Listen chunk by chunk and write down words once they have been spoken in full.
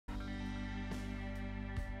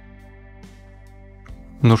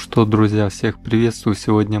Ну что, друзья, всех приветствую.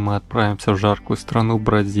 Сегодня мы отправимся в жаркую страну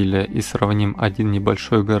Бразилия и сравним один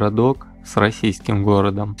небольшой городок с российским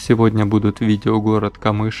городом. Сегодня будут видео город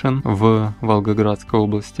Камышин в Волгоградской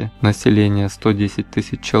области. Население 110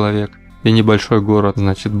 тысяч человек. И небольшой город,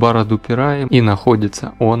 значит, Barra do Piraí. И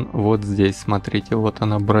находится он вот здесь. Смотрите, вот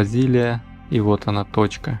она Бразилия. И вот она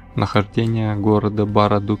точка нахождения города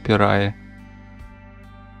Barra do Piraí.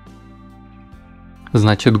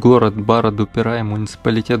 Значит, город Barra do Piraí,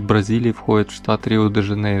 муниципалитет Бразилии, входит в штат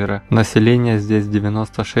Рио-де-Жанейро. Население здесь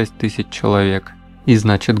 96 тысяч человек. И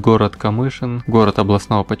значит, город Камышин, город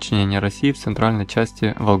областного подчинения России в центральной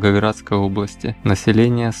части Волгоградской области.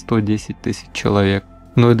 Население 110 тысяч человек.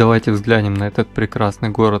 Ну и давайте взглянем на этот прекрасный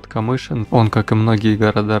город Камышин. Он, как и многие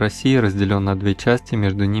города России, разделен на две части,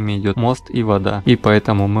 между ними идет мост и вода. И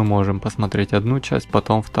поэтому мы можем посмотреть одну часть,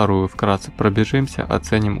 потом вторую. Вкратце пробежимся,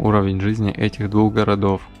 оценим уровень жизни этих двух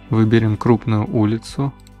городов. Выберем крупную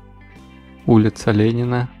улицу. Улица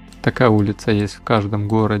Ленина. Такая улица есть в каждом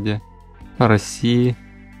городе России.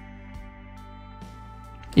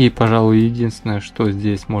 И, пожалуй, единственное, что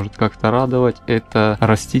здесь может как-то радовать, это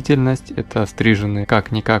растительность, это стриженные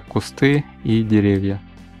как-никак кусты и деревья.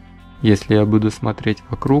 Если я буду смотреть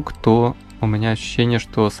вокруг, то у меня ощущение,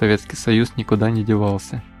 что Советский Союз никуда не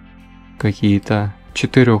девался. Какие-то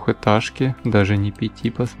четырехэтажки, даже не пяти,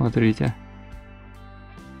 посмотрите.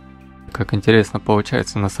 Как интересно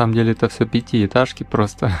получается, на самом деле это все пятиэтажки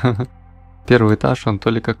просто. Первый этаж, он то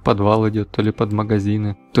ли как подвал идет, то ли под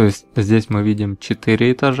магазины. То есть здесь мы видим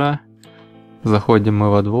 4 этажа, заходим мы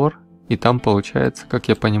во двор, и там получается, как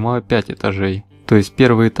я понимаю, 5 этажей. То есть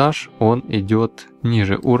первый этаж, он идет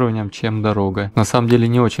ниже уровнем, чем дорога. На самом деле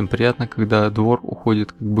не очень приятно, когда двор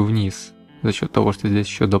уходит как бы вниз, за счет того, что здесь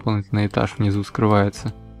еще дополнительный этаж внизу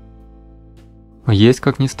скрывается. Есть,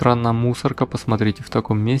 как ни странно, мусорка, посмотрите, в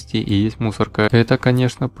таком месте и есть мусорка. Это,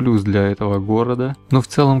 конечно, плюс для этого города, но в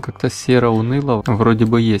целом как-то серо-уныло. Вроде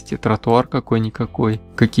бы есть и тротуар какой-никакой,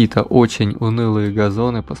 какие-то очень унылые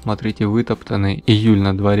газоны, посмотрите, вытоптанный, июль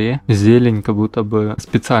на дворе, зелень как будто бы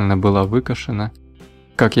специально была выкошена.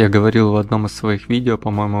 Как я говорил в одном из своих видео,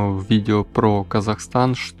 по-моему, в видео про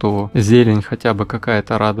Казахстан, что зелень хотя бы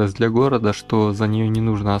какая-то радость для города, что за нее не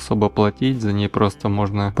нужно особо платить, за ней просто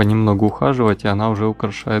можно понемногу ухаживать, и она уже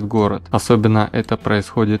украшает город. Особенно это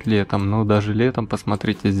происходит летом, но даже летом,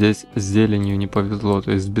 посмотрите, здесь с зеленью не повезло,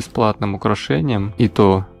 то есть с бесплатным украшением, и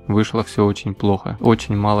то вышло все очень плохо,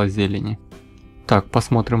 очень мало зелени. Так,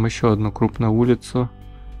 посмотрим еще одну крупную улицу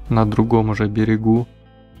на другом уже берегу.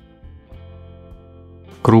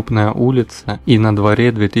 Крупная улица, и на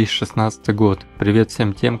дворе 2016 год. Привет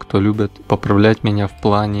всем тем, кто любит поправлять меня в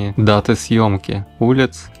плане даты съемки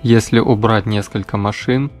улиц. Если убрать несколько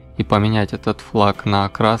машин и поменять этот флаг на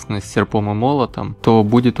красный с серпом и молотом, то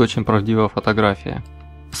будет очень правдивая фотография.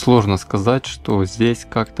 Сложно сказать, что здесь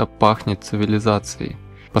как-то пахнет цивилизацией.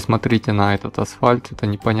 Посмотрите на этот асфальт, это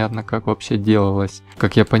непонятно как вообще делалось.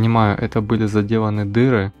 Как я понимаю, это были заделаны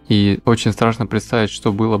дыры, и очень страшно представить,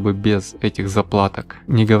 что было бы без этих заплаток.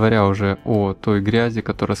 Не говоря уже о той грязи,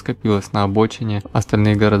 которая скопилась на обочине.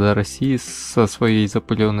 Остальные города России со своей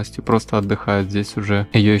запыленностью просто отдыхают, здесь уже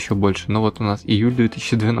ее еще больше. Но вот у нас июль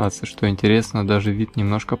 2012, что интересно, даже вид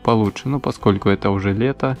немножко получше, ну поскольку это уже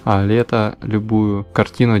лето, а лето любую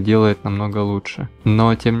картину делает намного лучше.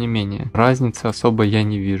 Но тем не менее, разницы особо я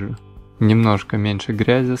не вижу. Немножко меньше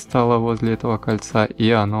грязи стало возле этого кольца,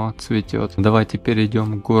 и оно цветет. Давайте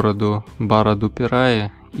перейдем к городу Barra do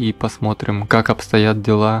Piraí и посмотрим, как обстоят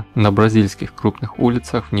дела на бразильских крупных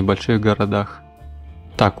улицах в небольших городах.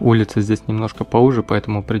 Так, улицы здесь немножко поуже,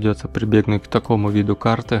 поэтому придется прибегнуть к такому виду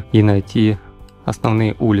карты и найти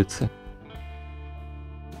основные улицы.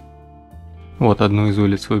 Вот одну из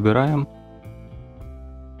улиц выбираем.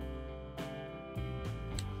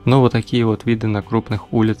 Ну вот такие вот виды на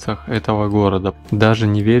крупных улицах этого города. Даже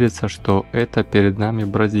не верится, что это перед нами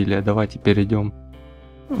Бразилия. Давайте перейдем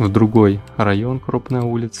в другой район крупной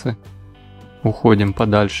улицы. Уходим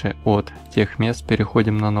подальше от тех мест,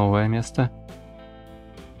 переходим на новое место.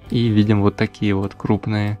 И видим вот такие вот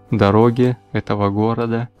крупные дороги этого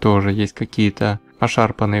города. Тоже есть какие-то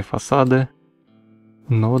пошарпанные фасады.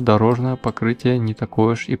 Но дорожное покрытие не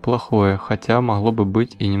такое уж и плохое, хотя могло бы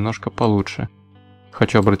быть и немножко получше.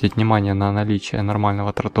 Хочу обратить внимание на наличие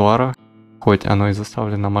нормального тротуара, хоть оно и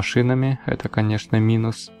заставлено машинами, это, конечно,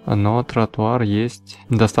 минус, но тротуар есть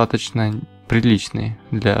достаточно приличный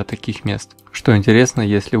для таких мест. Что интересно,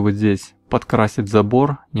 если вот здесь подкрасить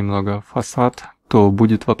забор, немного фасад, то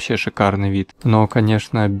будет вообще шикарный вид. Но,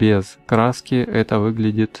 конечно, без краски это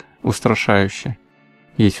выглядит устрашающе.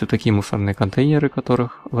 Есть вот такие мусорные контейнеры,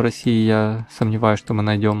 которых в России я сомневаюсь, что мы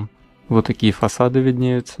найдем Вот такие фасады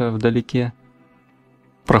виднеются вдалеке.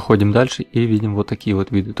 Проходим дальше и видим вот такие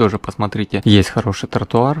вот виды. Тоже посмотрите, есть хороший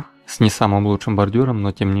тротуар с не самым лучшим бордюром,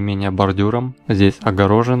 но тем не менее бордюром. Здесь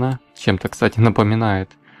огорожено, чем-то, кстати,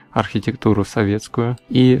 напоминает архитектуру советскую.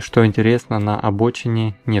 И что интересно, на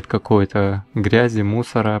обочине нет какой-то грязи,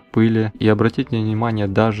 мусора, пыли. И обратите внимание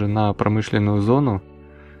даже на промышленную зону,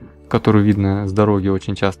 которую видно с дороги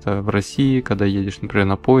очень часто в России, когда едешь, например,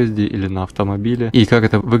 на поезде или на автомобиле. И как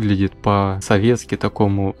это выглядит по-советски,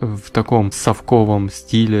 в таком совковом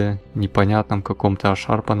стиле, непонятном, каком-то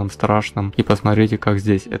ошарпанном, страшном. И посмотрите, как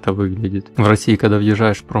здесь это выглядит. В России, когда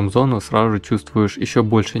въезжаешь в промзону, сразу же чувствуешь еще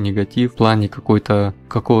больше негатив в плане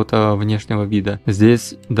какого-то внешнего вида.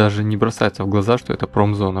 Здесь даже не бросается в глаза, что это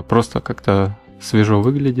промзона. Просто как-то свежо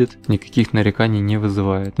выглядит, никаких нареканий не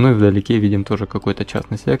вызывает. Ну и вдалеке видим тоже какой-то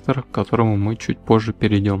частный сектор, к которому мы чуть позже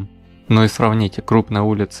перейдем. Ну и сравните, крупная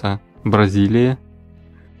улица Бразилии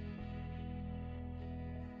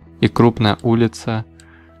и крупная улица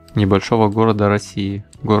небольшого города России,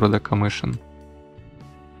 города Камышин.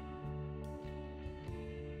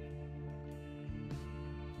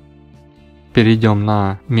 Перейдем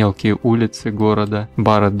на мелкие улицы города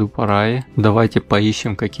Barra. Давайте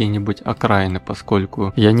поищем какие-нибудь окраины,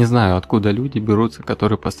 поскольку я не знаю, откуда люди берутся,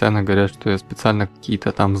 которые постоянно говорят, что я специально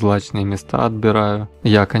какие-то там злачные места отбираю.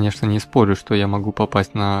 Я, конечно, не спорю, что я могу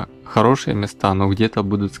попасть на хорошие места, но где-то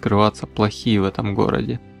будут скрываться плохие в этом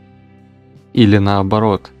городе. Или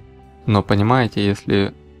наоборот. Но понимаете,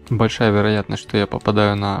 если большая вероятность, что я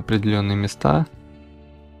попадаю на определенные места,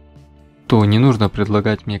 то не нужно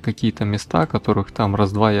предлагать мне какие-то места, которых там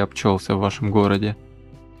раз-два я обчелся в вашем городе.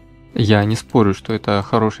 Я не спорю, что это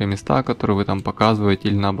хорошие места, которые вы там показываете,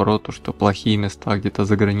 или наоборот, то, что плохие места где-то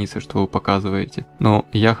за границей, что вы показываете. Но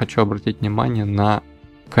я хочу обратить внимание на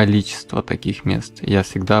количество таких мест. Я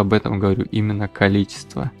всегда об этом говорю, именно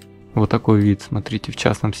количество. Вот такой вид, смотрите, в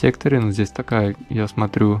частном секторе, но здесь такая, я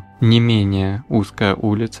смотрю, не менее узкая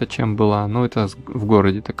улица, чем была, но это в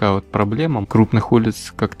городе такая вот проблема. Крупных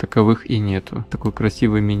улиц как таковых и нету. Такой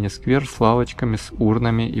красивый мини-сквер с лавочками, с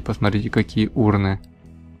урнами, и посмотрите, какие урны.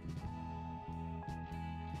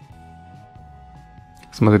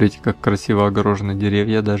 Смотрите, как красиво огорожены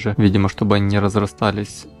деревья даже. Видимо, чтобы они не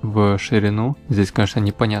разрастались в ширину. Здесь, конечно,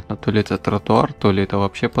 непонятно, то ли это тротуар, то ли это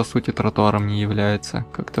вообще по сути тротуаром не является.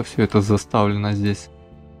 Как-то все это заставлено здесь.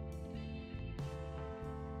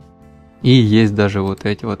 И есть даже вот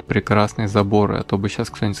эти вот прекрасные заборы. А то бы сейчас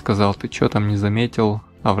кто-нибудь сказал, ты что там не заметил?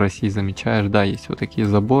 А в России замечаешь, да, есть вот такие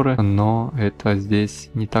заборы, но это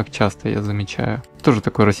здесь не так часто я замечаю. Тоже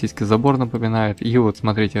такой российский забор напоминает. И вот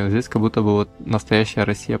смотрите, здесь как будто бы вот настоящая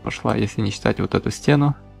Россия пошла, если не считать вот эту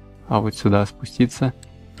стену, а вот сюда спуститься.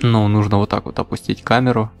 Но нужно вот так вот опустить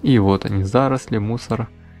камеру. И вот они, заросли, мусор,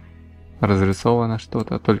 разрисовано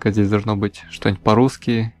что-то. Только здесь должно быть что-нибудь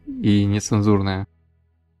по-русски и нецензурное.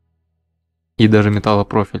 И даже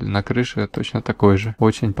металлопрофиль на крыше точно такой же,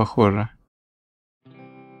 очень похоже.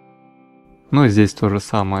 Ну и здесь то же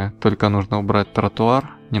самое, только нужно убрать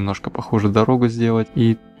тротуар, немножко похуже дорогу сделать,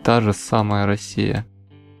 и та же самая Россия.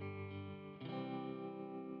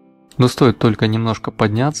 Но стоит только немножко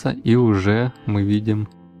подняться, и уже мы видим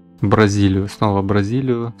Бразилию. Снова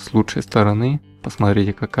Бразилию с лучшей стороны.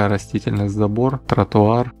 Посмотрите, какая растительность, забор,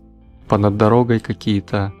 тротуар. Под дорогой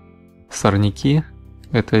какие-то сорняки,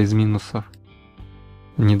 это из минусов.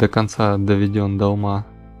 Не до конца доведен до ума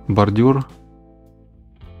бордюр.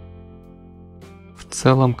 В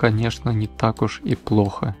целом, конечно, не так уж и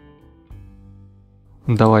плохо.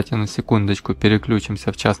 Давайте на секундочку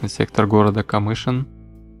переключимся в частный сектор города Камышин.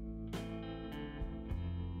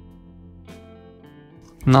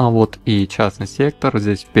 Ну а вот и частный сектор.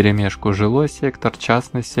 Здесь вперемешку жилой сектор,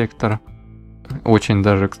 частный сектор. Очень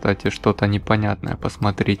даже, кстати, что-то непонятное.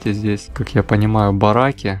 Посмотрите здесь, как я понимаю,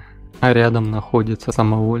 бараки. А рядом находится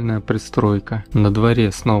самовольная пристройка. На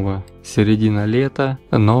дворе снова середина лета,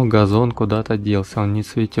 но газон куда-то делся, он не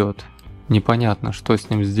цветет. Непонятно, что с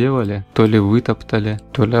ним сделали. То ли вытоптали,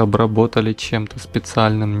 то ли обработали чем-то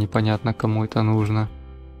специальным, непонятно кому это нужно.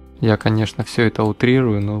 Я, конечно, все это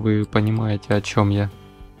утрирую, но вы понимаете, о чем я.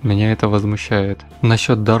 Меня это возмущает.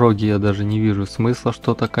 Насчет дороги я даже не вижу смысла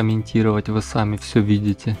что-то комментировать, вы сами все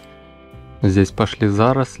видите. Здесь пошли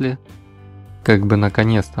заросли. Как бы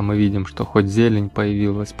наконец-то мы видим, что хоть зелень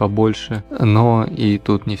появилась побольше, но и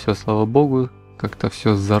тут не все, слава богу, как-то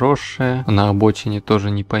все заросшее. На обочине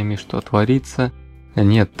тоже не пойми, что творится.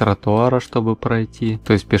 Нет тротуара, чтобы пройти.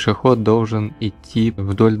 То есть пешеход должен идти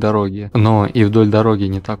вдоль дороги. Но и вдоль дороги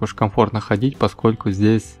не так уж комфортно ходить, поскольку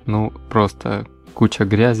здесь, ну, просто куча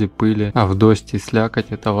грязи, пыли. А в дождь и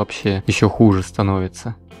слякоть это вообще еще хуже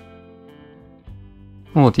становится.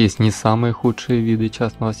 Вот есть не самые худшие виды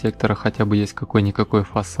частного сектора, хотя бы есть какой-никакой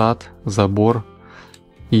фасад, забор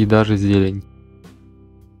и даже зелень.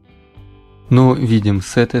 Но видим,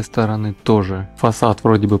 с этой стороны тоже. Фасад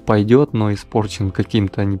вроде бы пойдет, но испорчен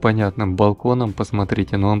каким-то непонятным балконом,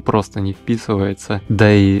 посмотрите, но он просто не вписывается.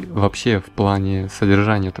 Да и вообще в плане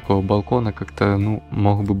содержания такого балкона как-то, ну,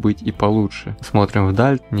 мог бы быть и получше. Смотрим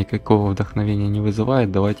вдаль, никакого вдохновения не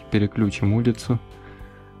вызывает, давайте переключим улицу.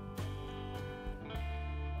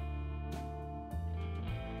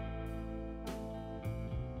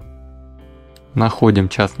 Находим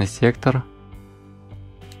частный сектор.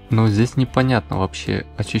 Но здесь непонятно вообще.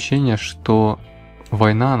 Ощущение, что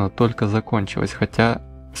война, она только закончилась. Хотя,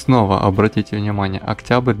 снова обратите внимание,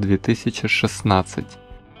 октябрь 2016.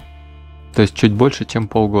 То есть чуть больше, чем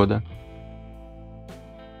полгода.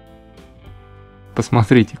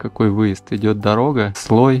 Посмотрите, какой выезд. Идет дорога,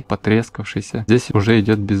 слой потрескавшийся. Здесь уже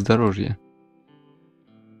идет бездорожье.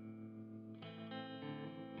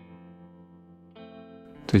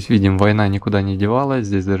 То есть видим, война никуда не девалась,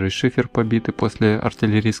 здесь даже и шифер побитый после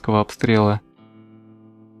артиллерийского обстрела.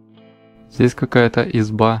 Здесь какая-то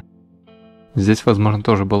изба. Здесь, возможно,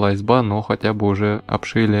 тоже была изба, но хотя бы уже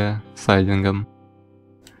обшили сайдингом.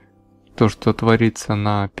 То, что творится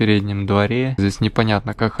на переднем дворе, здесь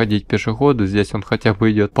непонятно, как ходить пешеходу, здесь он хотя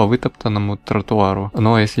бы идет по вытоптанному тротуару.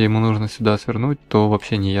 Но если ему нужно сюда свернуть, то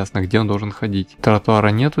вообще не ясно, где он должен ходить. Тротуара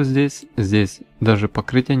нету здесь, здесь даже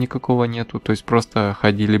покрытия никакого нету, то есть просто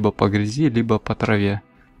ходи либо по грязи, либо по траве.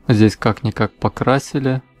 Здесь как-никак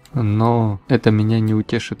покрасили. Но это меня не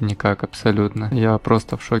утешит никак абсолютно. Я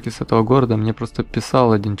просто в шоке с этого города. Мне просто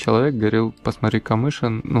писал один человек, говорил, посмотри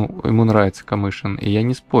Камышин. Ну, ему нравится Камышин. И я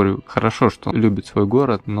не спорю, хорошо, что он любит свой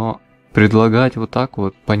город, но предлагать вот так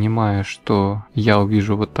вот, понимая, что я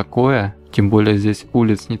увижу вот такое, тем более здесь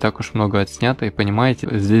улиц не так уж много отснято, и понимаете,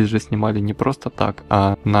 здесь же снимали не просто так,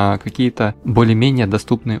 а на какие-то более-менее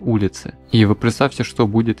доступные улицы. И вы представьте, что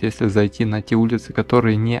будет, если зайти на те улицы,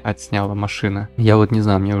 которые не отсняла машина. Я вот не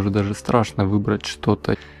знаю, мне уже даже страшно выбрать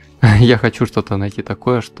что-то. Я хочу что-то найти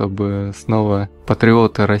такое, чтобы снова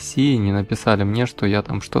патриоты России не написали мне, что я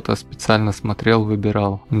там что-то специально смотрел,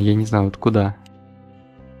 выбирал. Я не знаю, вот куда.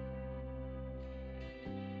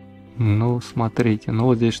 Ну, смотрите, ну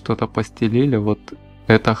вот здесь что-то постелили, вот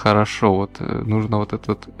это хорошо, вот нужно вот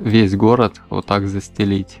этот весь город вот так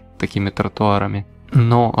застелить такими тротуарами.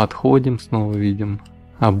 Но отходим, снова видим,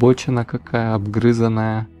 обочина какая,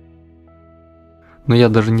 обгрызанная. Ну, я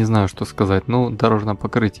даже не знаю, что сказать, ну, дорожное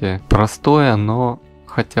покрытие простое, но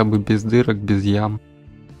хотя бы без дырок, без ям.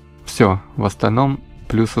 Все, в остальном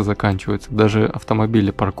плюсы заканчиваются, даже автомобили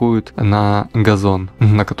паркуют на газон,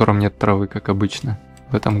 на котором нет травы, как обычно.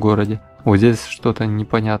 В этом городе. Вот здесь что-то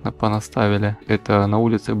непонятно понаставили. Это на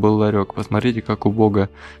улице был ларек. Посмотрите, как убого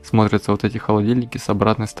смотрятся вот эти холодильники с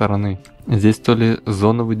обратной стороны. Здесь то ли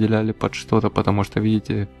зону выделяли под что-то, потому что,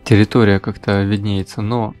 видите, территория как-то виднеется.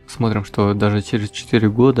 Но смотрим, что даже через 4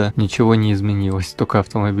 года ничего не изменилось. Только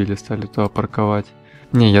автомобили стали туда парковать.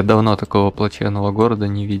 Не, я давно такого плачевного города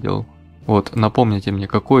не видел. Вот, напомните мне,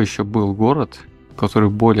 какой еще был город, который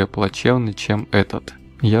более плачевный, чем этот?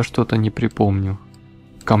 Я что-то не припомню.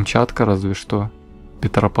 Камчатка разве что.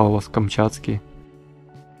 Петропавловск-Камчатский.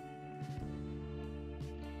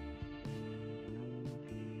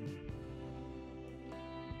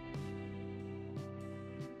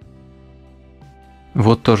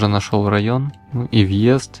 Вот тоже нашел район. Ну, и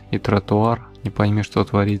въезд, и тротуар. Не пойми, что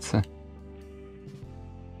творится.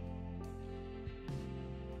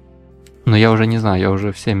 Но я уже не знаю, я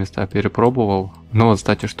уже все места перепробовал. Но вот,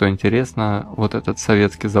 кстати, что интересно, вот этот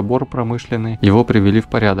советский забор промышленный, его привели в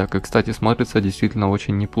порядок. И, кстати, смотрится действительно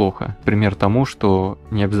очень неплохо. Пример тому, что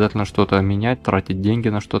не обязательно что-то менять, тратить деньги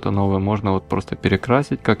на что-то новое. Можно вот просто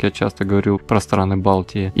перекрасить, как я часто говорил про страны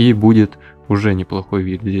Балтии. И будет уже неплохой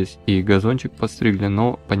вид. Здесь и газончик подстригли,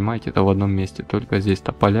 но, понимаете, это в одном месте. Только здесь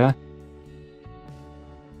тополя.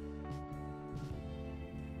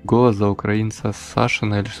 Голос за украинца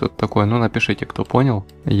Сашина или что-то такое. Ну, напишите, кто понял.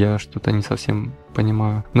 Я что-то не совсем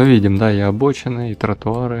понимаю. Но видим, да, и обочины, и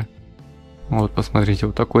тротуары. Вот, посмотрите,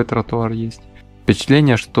 вот такой тротуар есть.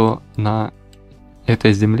 Впечатление, что на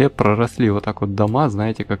этой земле проросли вот так вот дома,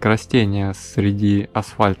 знаете, как растения среди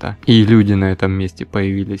асфальта. И люди на этом месте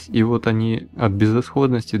появились. И вот они от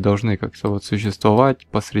безысходности должны как-то вот существовать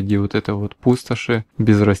посреди вот этой вот пустоши,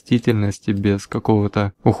 без растительности, без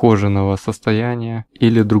какого-то ухоженного состояния.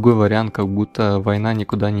 Или другой вариант, как будто война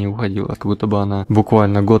никуда не уходила, как будто бы она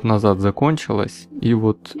буквально год назад закончилась, и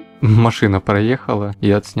вот машина проехала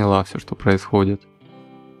и отсняла все, что происходит.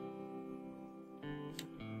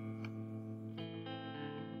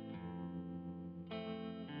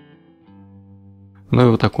 Ну и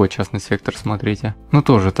вот такой частный сектор, смотрите. Ну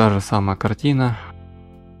тоже та же самая картина.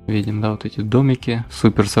 Видим, да, вот эти домики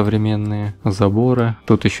суперсовременные, заборы.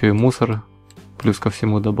 Тут еще и мусор плюс ко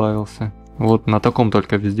всему добавился. Вот на таком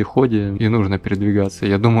только вездеходе и нужно передвигаться.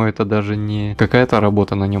 Я думаю, это даже не какая-то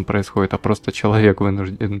работа на нем происходит, а просто человек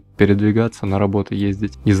вынужден передвигаться, на работу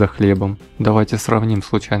ездить и за хлебом. Давайте сравним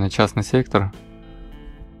случайно частный сектор.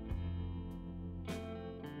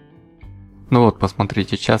 Ну вот,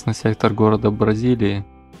 посмотрите, частный сектор города Бразилии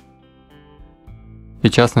и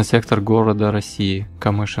частный сектор города России,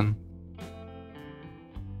 Камышин.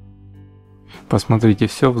 Посмотрите,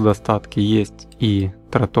 все в достатке, есть и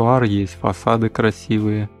тротуар, есть фасады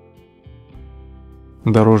красивые,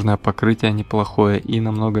 дорожное покрытие неплохое и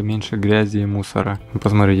намного меньше грязи и мусора.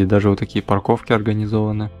 Посмотрите, даже вот такие парковки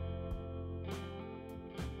организованы.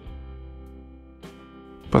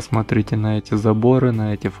 Посмотрите на эти заборы,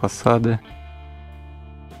 на эти фасады.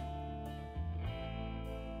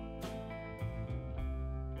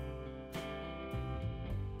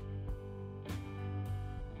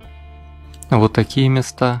 Вот такие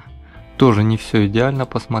места. Тоже не все идеально,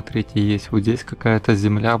 посмотрите, есть вот здесь какая-то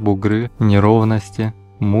земля, бугры, неровности,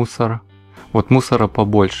 мусор. Вот мусора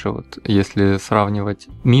побольше, вот если сравнивать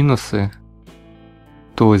минусы,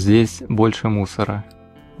 то здесь больше мусора.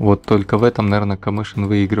 Вот только в этом, наверное, Камышин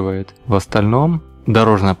выигрывает. В остальном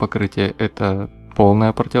дорожное покрытие это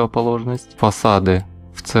полная противоположность. Фасады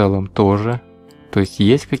в целом тоже. То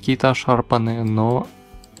есть какие-то ошарпанные, но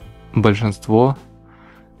большинство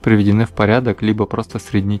приведены в порядок, либо просто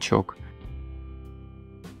среднячок.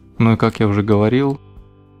 Ну и как я уже говорил,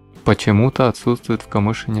 почему-то отсутствует в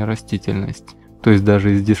Камышине растительность. То есть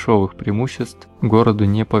даже из дешевых преимуществ городу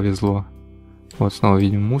не повезло. Вот снова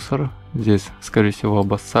видим мусор. Здесь, скорее всего,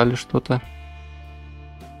 обоссали что-то.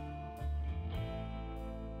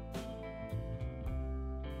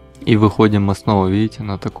 И выходим мы снова, видите,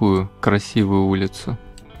 на такую красивую улицу.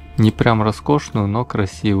 Не прям роскошную, но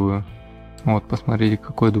красивую. Вот, посмотрите,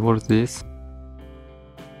 какой двор здесь.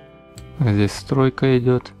 Здесь стройка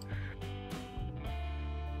идет.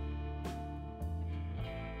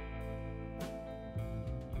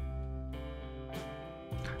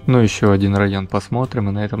 Ну, еще один район посмотрим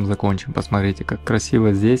и на этом закончим. Посмотрите, как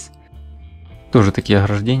красиво здесь. Тоже такие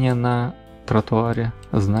ограждения на тротуаре,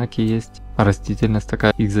 знаки есть. Растительность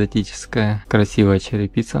такая экзотическая. Красивая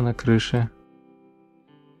черепица на крыше.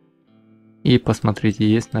 И посмотрите,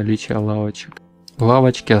 есть наличие лавочек.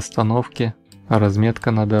 Лавочки, остановки, разметка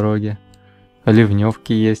на дороге.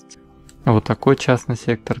 Ливневки есть. Вот такой частный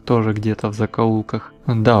сектор тоже где-то в закоулках.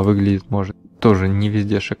 Да, выглядит может тоже не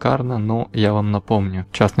везде шикарно, но я вам напомню.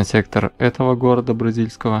 Частный сектор этого города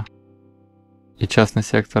бразильского и частный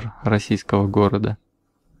сектор российского города.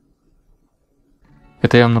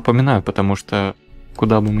 Это я вам напоминаю, потому что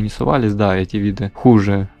куда бы мы ни сувались, да, эти виды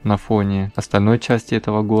хуже на фоне остальной части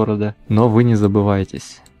этого города, но вы не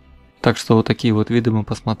забывайтесь. Так что вот такие вот виды мы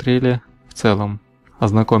посмотрели в целом.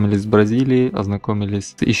 Ознакомились с Бразилией,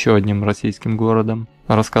 ознакомились с еще одним российским городом.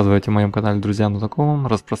 Рассказывайте о моем канале друзьям, знакомым,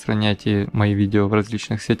 распространяйте мои видео в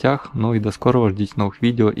различных сетях. Ну и до скорого, ждите новых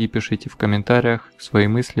видео и пишите в комментариях свои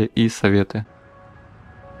мысли и советы.